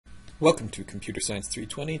Welcome to Computer Science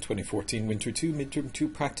 320, 2014 Winter 2 Midterm 2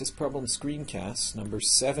 Practice Problem Screencast number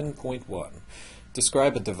 7.1.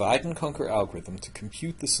 Describe a divide and conquer algorithm to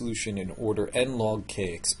compute the solution in order n log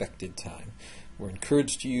k expected time. We're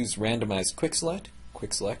encouraged to use randomized quick select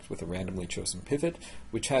with a randomly chosen pivot,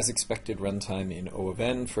 which has expected runtime in O of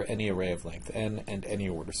n for any array of length n and any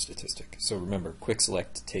order statistic. So remember, quick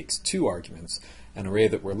select takes two arguments, an array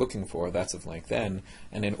that we're looking for, that's of length n,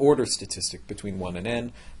 and an order statistic between 1 and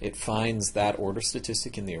n. It finds that order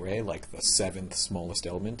statistic in the array, like the seventh smallest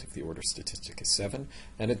element if the order statistic is 7,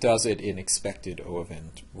 and it does it in expected O of n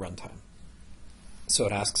runtime. So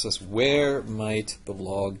it asks us, where might the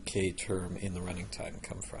log k term in the running time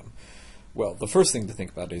come from? Well, the first thing to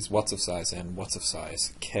think about is what's of size n, what's of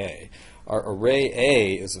size k. Our array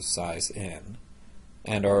A is of size n,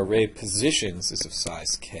 and our array positions is of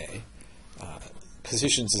size k.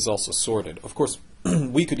 Positions is also sorted. Of course,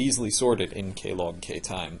 we could easily sort it in k log k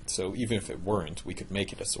time, so even if it weren't, we could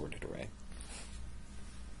make it a sorted array.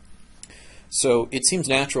 So it seems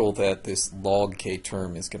natural that this log k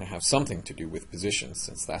term is going to have something to do with positions,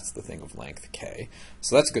 since that's the thing of length k.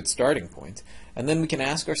 So that's a good starting point. And then we can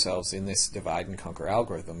ask ourselves in this divide and conquer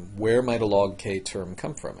algorithm, where might a log k term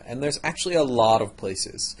come from? And there's actually a lot of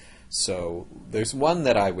places. So there's one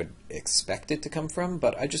that I would expect it to come from,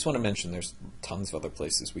 but I just want to mention there's tons of other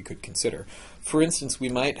places we could consider. For instance, we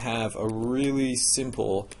might have a really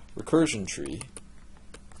simple recursion tree,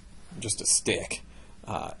 just a stick,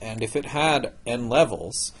 and if it had n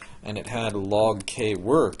levels and it had log k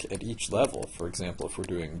work at each level, for example, if we're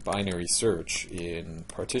doing binary search in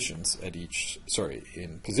positions at each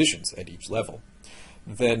level,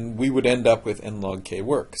 then we would end up with n log k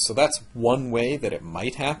work. So that's one way that it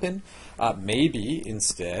might happen. Maybe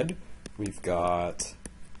instead we've got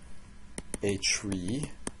a tree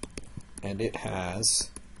and it has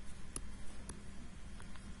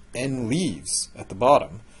n leaves at the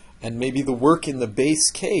bottom, and maybe the work in the base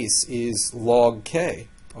case is log k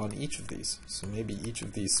on each of these. So maybe each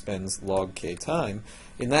of these spends log k time.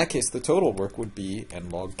 In that case, the total work would be n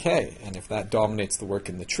log k. And if that dominates the work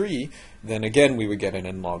in the tree, then again we would get an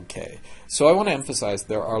n log k. So I want to emphasize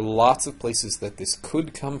there are lots of places that this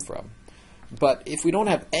could come from. But if we don't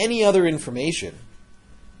have any other information,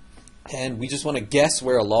 and we just want to guess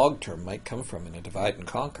where a log term might come from in a divide and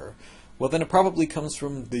conquer, well, then it probably comes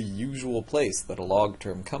from the usual place that a log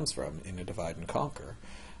term comes from in a divide and conquer.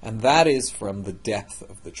 And that is from the depth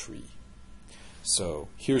of the tree. So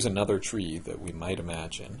here's another tree that we might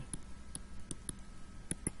imagine.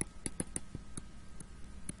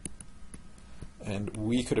 And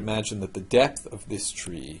we could imagine that the depth of this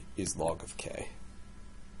tree is log of k.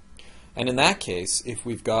 And in that case, if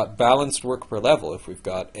we've got balanced work per level, if we've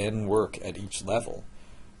got n work at each level,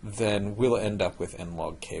 then we'll end up with n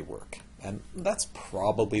log k work. And that's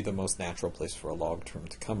probably the most natural place for a log term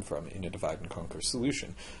to come from in a divide and conquer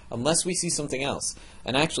solution, unless we see something else.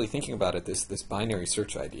 And actually, thinking about it, this binary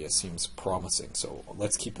search idea seems promising, so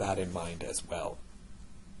let's keep that in mind as well.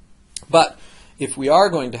 But if we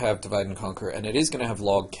are going to have divide and conquer, and it is going to have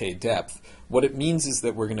log k depth, what it means is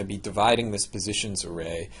that we're going to be dividing this positions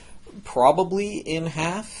array probably in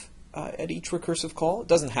half at each recursive call. It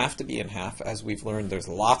doesn't have to be in half. As we've learned, there's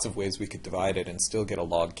lots of ways we could divide it and still get a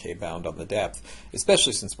log k bound on the depth,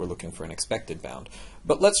 especially since we're looking for an expected bound.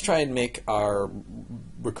 But let's try and make our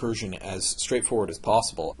recursion as straightforward as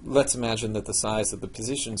possible. Let's imagine that the size of the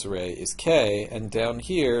positions array is k, and down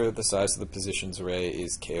here the size of the positions array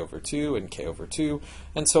is k over 2 and k over 2,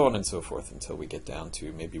 and so on and so forth until we get down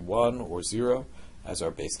to maybe 1 or 0 as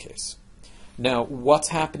our base case. Now, what's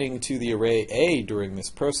happening to the array A during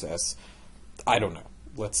this process? I don't know.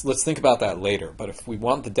 Let's think about that later. But if we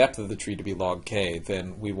want the depth of the tree to be log k,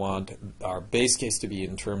 then we want our base case to be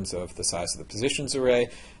in terms of the size of the positions array,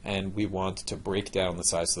 and we want to break down the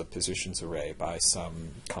size of the positions array by some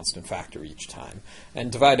constant factor each time.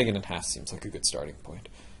 And dividing it in half seems like a good starting point.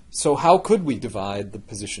 So how could we divide the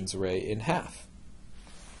positions array in half?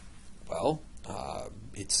 Well,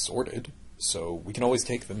 it's sorted, so we can always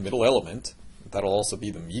take the middle element. That'll also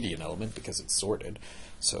be the median element because it's sorted.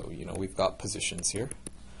 So, we've got positions here.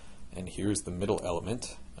 And here's the middle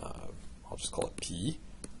element. I'll just call it P.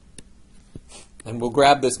 And we'll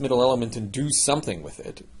grab this middle element and do something with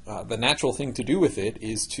it. The natural thing to do with it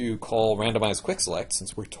is to call randomized quick select,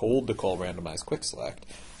 since we're told to call randomized quick select.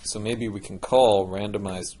 So maybe we can call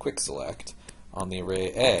randomized quick select on the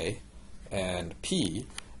array A and P,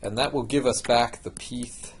 and that will give us back the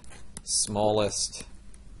pth smallest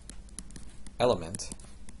element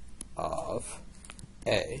of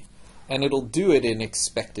A, and it'll do it in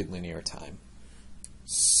expected linear time.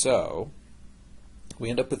 So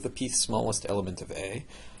we end up with the pth smallest element of A,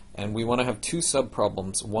 And we want to have two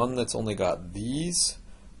subproblems, one that's only got these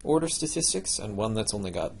order statistics and one that's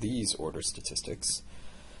only got these order statistics.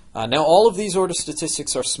 Now all of these order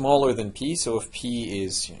statistics are smaller than p, so if p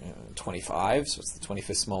is 25, so it's the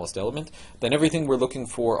 25th smallest element, then everything we're looking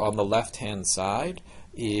for on the left-hand side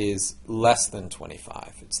is less than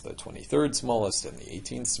 25. It's the 23rd smallest and the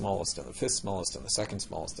 18th smallest and the 5th smallest and the 2nd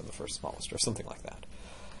smallest and the 1st smallest, or something like that.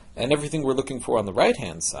 And everything we're looking for on the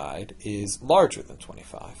right-hand side is larger than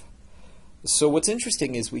 25. So what's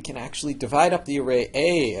interesting is we can actually divide up the array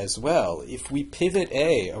A as well. If we pivot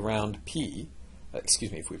A around P,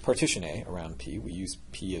 if we partition A around P, we use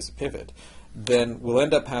P as a pivot, then we'll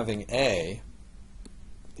end up having A,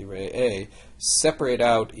 the array A, separate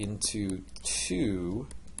out into two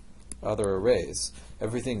other arrays,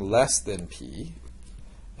 everything less than P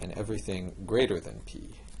and everything greater than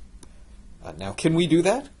P. Now, can we do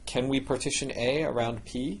that? Can we partition A around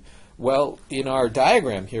P? Well, in our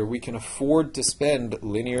diagram here, we can afford to spend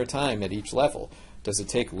linear time at each level. Does it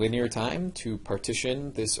take linear time to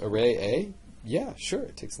partition this array A? Yeah, sure,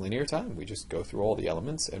 it takes linear time. We just go through all the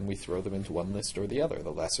elements and we throw them into one list or the other,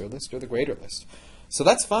 the lesser list or the greater list. So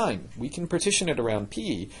that's fine. We can partition it around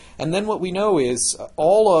P. And then what we know is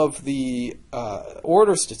all of the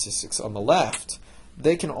order statistics on the left,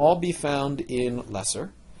 they can all be found in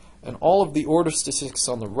lesser. And all of the order statistics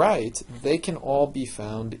on the right, they can all be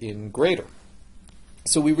found in greater.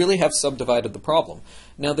 So we really have subdivided the problem.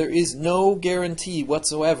 Now there is no guarantee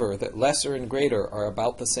whatsoever that lesser and greater are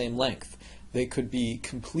about the same length. They could be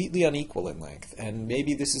completely unequal in length, and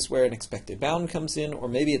maybe this is where an expected bound comes in, or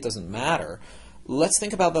maybe it doesn't matter. Let's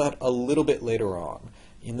think about that a little bit later on.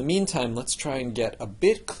 In the meantime, let's try and get a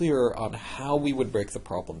bit clearer on how we would break the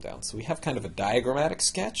problem down. So we have kind of a diagrammatic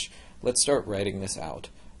sketch. Let's start writing this out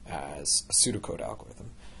as a pseudocode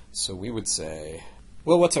algorithm. So we would say,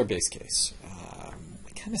 well, what's our base case?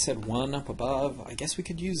 We kind of said 1 up above. I guess we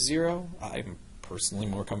could use 0. I'm personally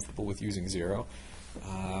more comfortable with using 0.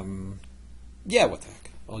 Yeah, what the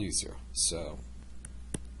heck? I'll use 0. So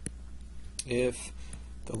if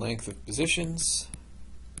the length of positions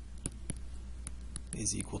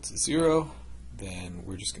is equal to 0, then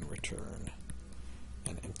we're just going to return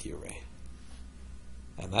an empty array.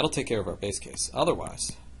 And that'll take care of our base case.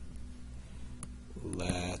 Otherwise,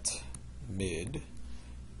 let mid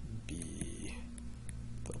be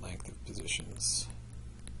the length of positions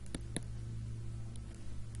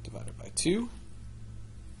divided by 2.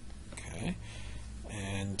 Okay.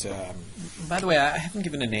 And by the way, I haven't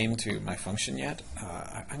given a name to my function yet.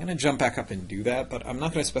 I'm going to jump back up and do that, but I'm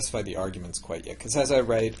not going to specify the arguments quite yet, because as I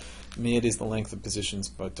write mid is the length of positions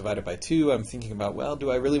but divided by 2, I'm thinking about, well,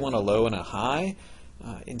 do I really want a low and a high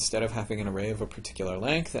instead of having an array of a particular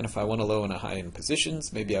length? And if I want a low and a high in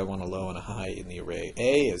positions, maybe I want a low and a high in the array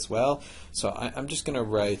A as well. So I'm just going to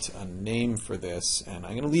write a name for this, and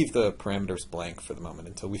I'm going to leave the parameters blank for the moment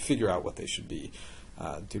until we figure out what they should be.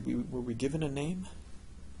 Were we given a name?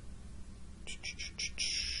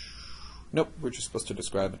 Nope, we're just supposed to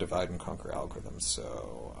describe a divide and conquer algorithm.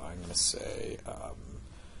 So I'm going to say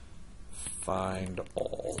find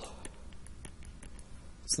all.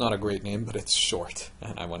 It's not a great name, but it's short,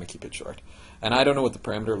 and I want to keep it short. And I don't know what the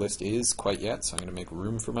parameter list is quite yet, so I'm going to make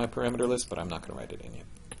room for my parameter list, but I'm not going to write it in yet.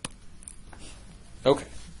 Okay,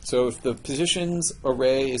 so if the positions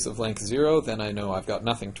array is of length 0, then I know I've got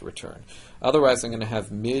nothing to return. Otherwise, I'm going to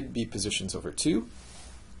have mid be positions over 2,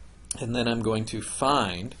 and then I'm going to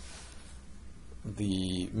find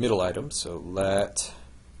the middle item. So let,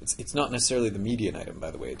 it's not necessarily the median item, by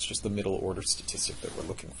the way, it's just the middle order statistic that we're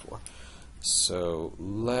looking for. So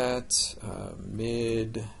let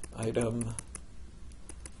mid item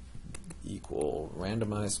equal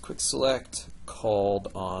randomized quick select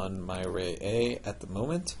called on my array A at the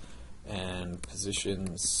moment, and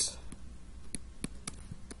positions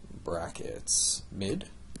brackets mid.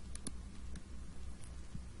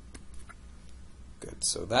 Good,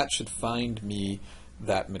 so that should find me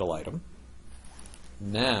that middle item.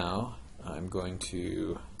 Now I'm going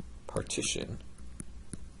to partition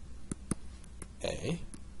A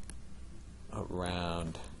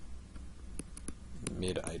around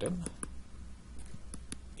mid item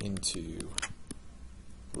into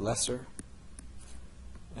lesser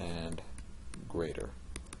and greater.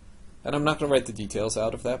 And I'm not going to write the details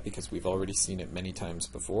out of that because we've already seen it many times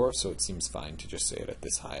before, so it seems fine to just say it at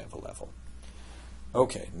this high of a level.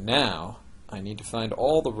 Okay, now I need to find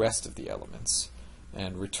all the rest of the elements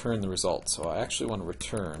and return the result. So I actually want to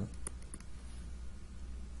return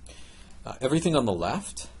everything on the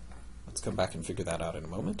left. Let's come back and figure that out in a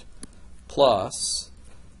moment. Plus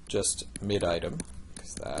just mid item,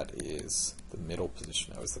 because that is the middle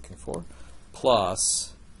position I was looking for,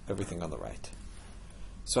 plus everything on the right.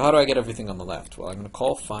 So how do I get everything on the left? Well, I'm going to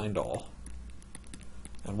call find all.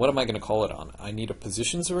 And what am I going to call it on? I need a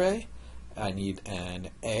positions array, I need an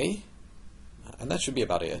A, and that should be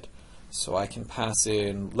about it. So I can pass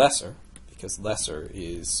in lesser, because lesser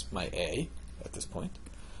is my A at this point.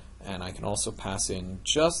 And I can also pass in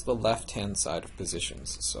just the left-hand side of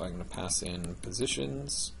positions. So I'm going to pass in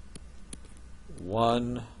positions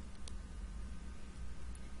 1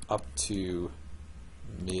 up to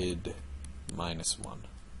mid minus 1.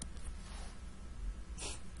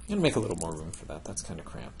 I'm going to make a little more room for that. That's kind of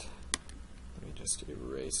cramped. Let me just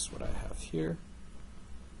erase what I have here.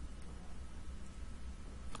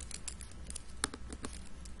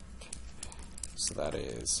 Okay. So that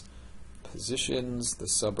is positions, the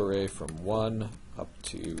subarray from 1 up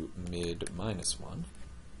to mid minus 1.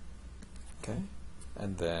 Okay.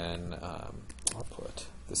 And then I'll put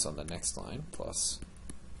this on the next line, plus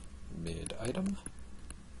mid item,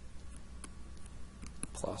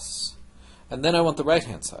 plus, and then I want the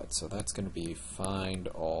right-hand side, so that's going to be find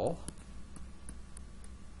all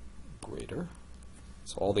greater,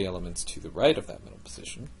 so all the elements to the right of that middle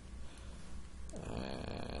position,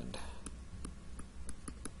 and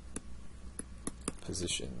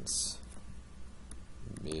positions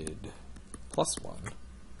mid plus 1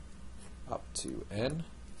 up to n.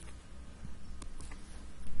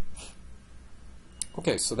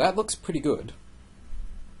 Okay, so that looks pretty good.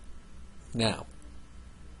 Now,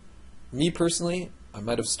 me personally, I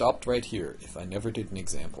might have stopped right here if I never did an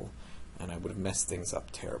example, and I would have messed things up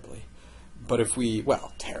terribly. But if we,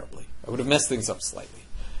 well, terribly, I would have messed things up slightly.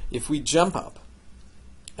 If we jump up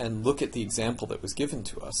and look at the example that was given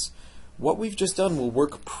to us, what we've just done will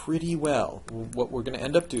work pretty well. What we're going to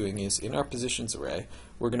end up doing is, in our positions array,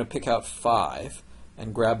 we're going to pick out 5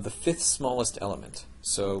 and grab the 5th smallest element.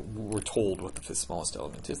 So we're told what the 5th smallest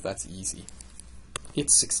element is. That's easy.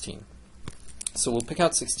 It's 16. So we'll pick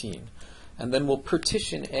out 16, and then we'll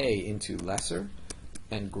partition A into lesser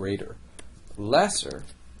and greater. Lesser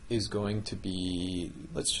is going to be,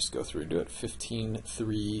 let's just go through and do it, 15,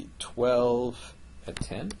 3, 12, and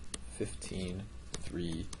 10. 15,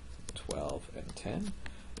 3, 12, and 10.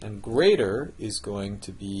 And greater is going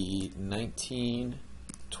to be 19,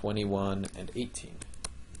 21, and 18.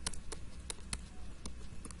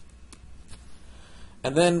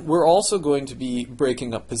 And then we're also going to be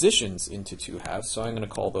breaking up positions into 2 halves, so I'm going to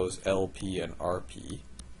call those LP and RP,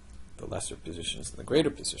 the lesser positions and the greater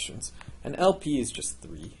positions. And LP is just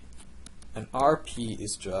 3, and RP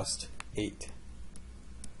is just 8.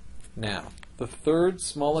 Now, the 3rd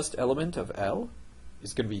smallest element of L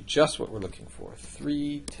is going to be just what we're looking for.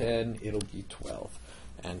 3, 10, it'll be 12.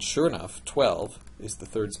 And sure enough, 12 is the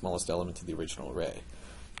 3rd smallest element of the original array.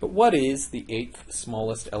 But what is the 8th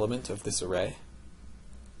smallest element of this array?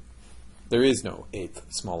 There is no 8th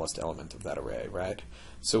smallest element of that array, right?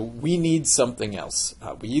 So we need something else.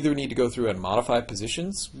 We either need to go through and modify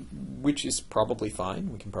positions, which is probably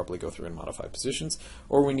fine. We can probably go through and modify positions,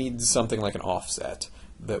 or we need something like an offset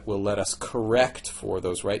that will let us correct for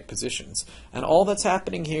those right positions. And all that's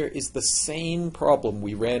happening here is the same problem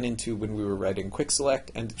we ran into when we were writing quick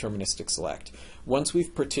select and deterministic select. Once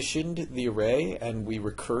we've partitioned the array and we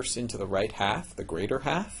recurse into the right half, the greater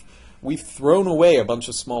half, we've thrown away a bunch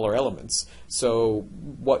of smaller elements. So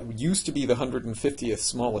what used to be the 150th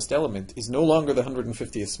smallest element is no longer the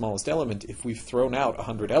 150th smallest element if we've thrown out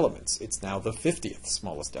 100 elements. It's now the 50th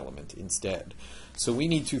smallest element instead. So we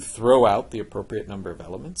need to throw out the appropriate number of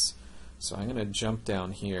elements. So I'm going to jump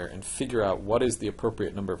down here and figure out what is the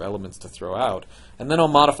appropriate number of elements to throw out, and then I'll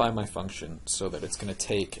modify my function so that it's going to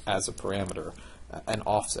take as a parameter an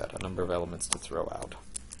offset, a number of elements to throw out.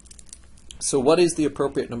 So what is the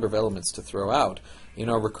appropriate number of elements to throw out in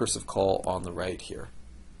our recursive call on the right here?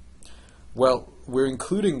 Well, we're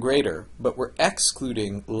including greater, but we're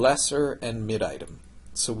excluding lesser and mid item.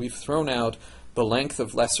 So we've thrown out the length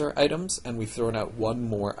of lesser items, and we've thrown out one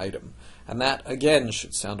more item. And that, again,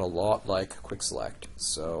 should sound a lot like quick select.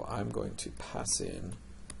 So I'm going to pass in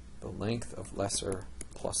the length of lesser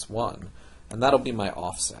plus 1, and that'll be my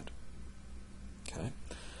offset. Okay.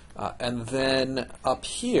 And then up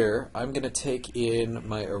here, I'm going to take in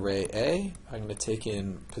my array A, I'm going to take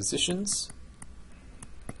in positions,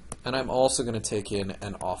 and I'm also going to take in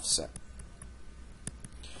an offset.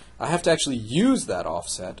 I have to actually use that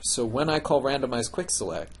offset, so when I call randomize quick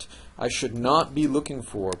select, I should not be looking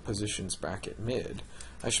for positions bracket mid.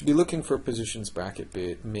 I should be looking for positions bracket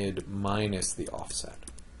mid minus the offset.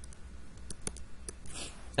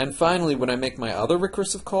 And finally, when I make my other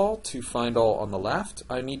recursive call to find all on the left,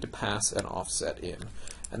 I need to pass an offset in.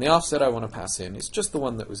 And the offset I want to pass in is just the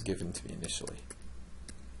one that was given to me initially.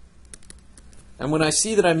 And when I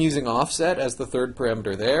see that I'm using offset as the third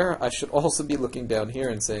parameter there, I should also be looking down here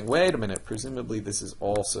and saying, wait a minute, presumably this is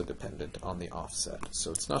also dependent on the offset. So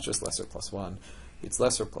it's not just lesser plus 1, it's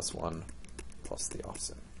lesser plus 1 plus the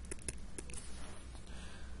offset.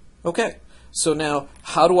 Okay, so now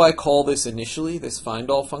how do I call this initially, this find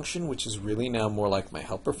all function, which is really now more like my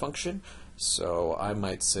helper function? So I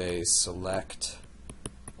might say select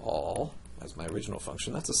all as my original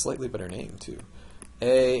function. That's a slightly better name too.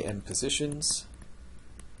 A and positions.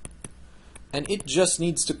 And it just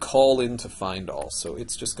needs to call into find all. So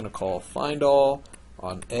it's just going to call find all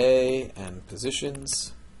on A and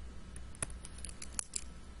positions.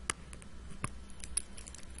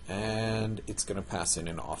 And it's going to pass in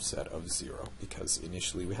an offset of 0 because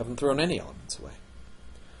initially we haven't thrown any elements away.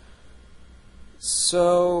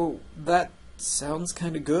 So that sounds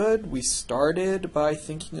kind of good. We started by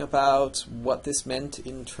thinking about what this meant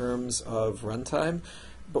in terms of runtime,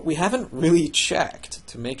 but we haven't really checked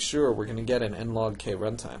to make sure we're going to get an n log k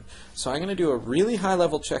runtime. So I'm going to do a really high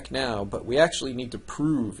level check now, but we actually need to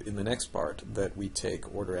prove in the next part that we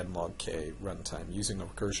take order n log k runtime using a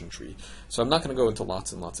recursion tree. So I'm not going to go into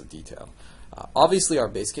lots and lots of detail. Obviously our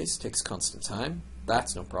base case takes constant time.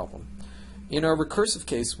 That's no problem. In our recursive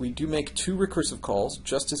case, we do make 2 recursive calls,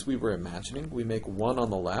 just as we were imagining. We make one on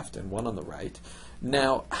the left and one on the right.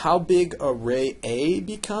 Now, how big array A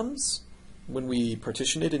becomes when we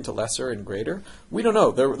partition it into lesser and greater, we don't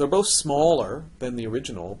know. They're both smaller than the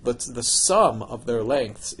original, but the sum of their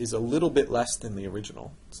lengths is a little bit less than the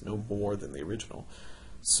original. It's no more than the original.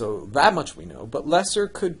 So that much we know, but lesser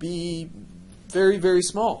could be very, very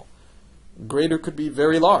small. Greater could be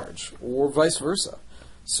very large, or vice versa.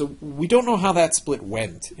 So we don't know how that split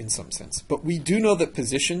went in some sense, but we do know that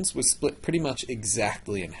positions was split pretty much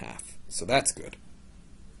exactly in half. So that's good.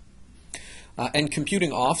 And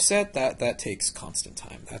computing offset, that takes constant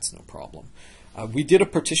time. That's no problem. We did a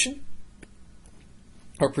partition.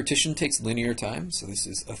 Our partition takes linear time, so this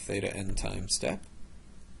is a theta n time step.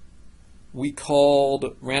 We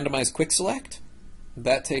called randomized quick select.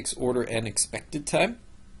 That takes order n expected time.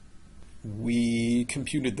 We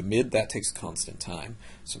computed the mid. That takes constant time,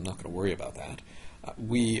 so I'm not going to worry about that.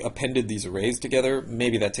 We appended these arrays together.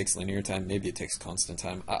 Maybe that takes linear time. Maybe it takes constant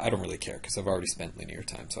time. I don't really care because I've already spent linear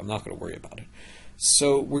time, so I'm not going to worry about it.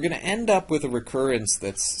 So we're going to end up with a recurrence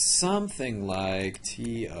that's something like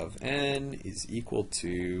t of n is equal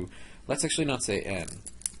to, let's actually not say n.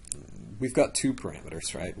 We've got 2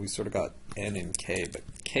 parameters, right? We've sort of got n and k, but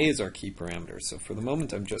k is our key parameter. So for the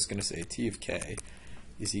moment, I'm just going to say t of k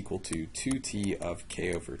is equal to 2t of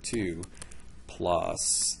k over 2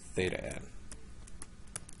 plus theta n,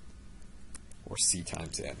 or c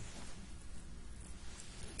times n.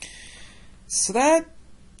 So that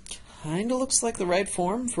kind of looks like the right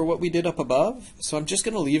form for what we did up above. So I'm just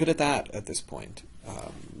going to leave it at that at this point.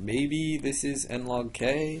 Maybe this is n log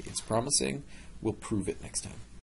k. It's promising. We'll prove it next time.